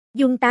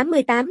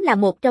Jun88 là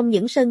một trong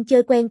những sân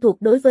chơi quen thuộc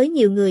đối với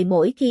nhiều người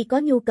mỗi khi có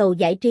nhu cầu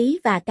giải trí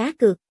và cá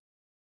cược.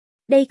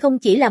 Đây không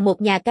chỉ là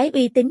một nhà cái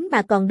uy tín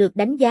mà còn được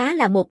đánh giá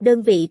là một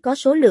đơn vị có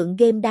số lượng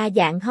game đa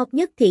dạng hot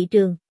nhất thị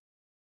trường.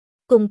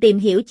 Cùng tìm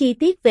hiểu chi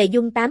tiết về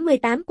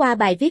Jun88 qua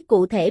bài viết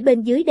cụ thể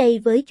bên dưới đây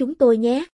với chúng tôi nhé.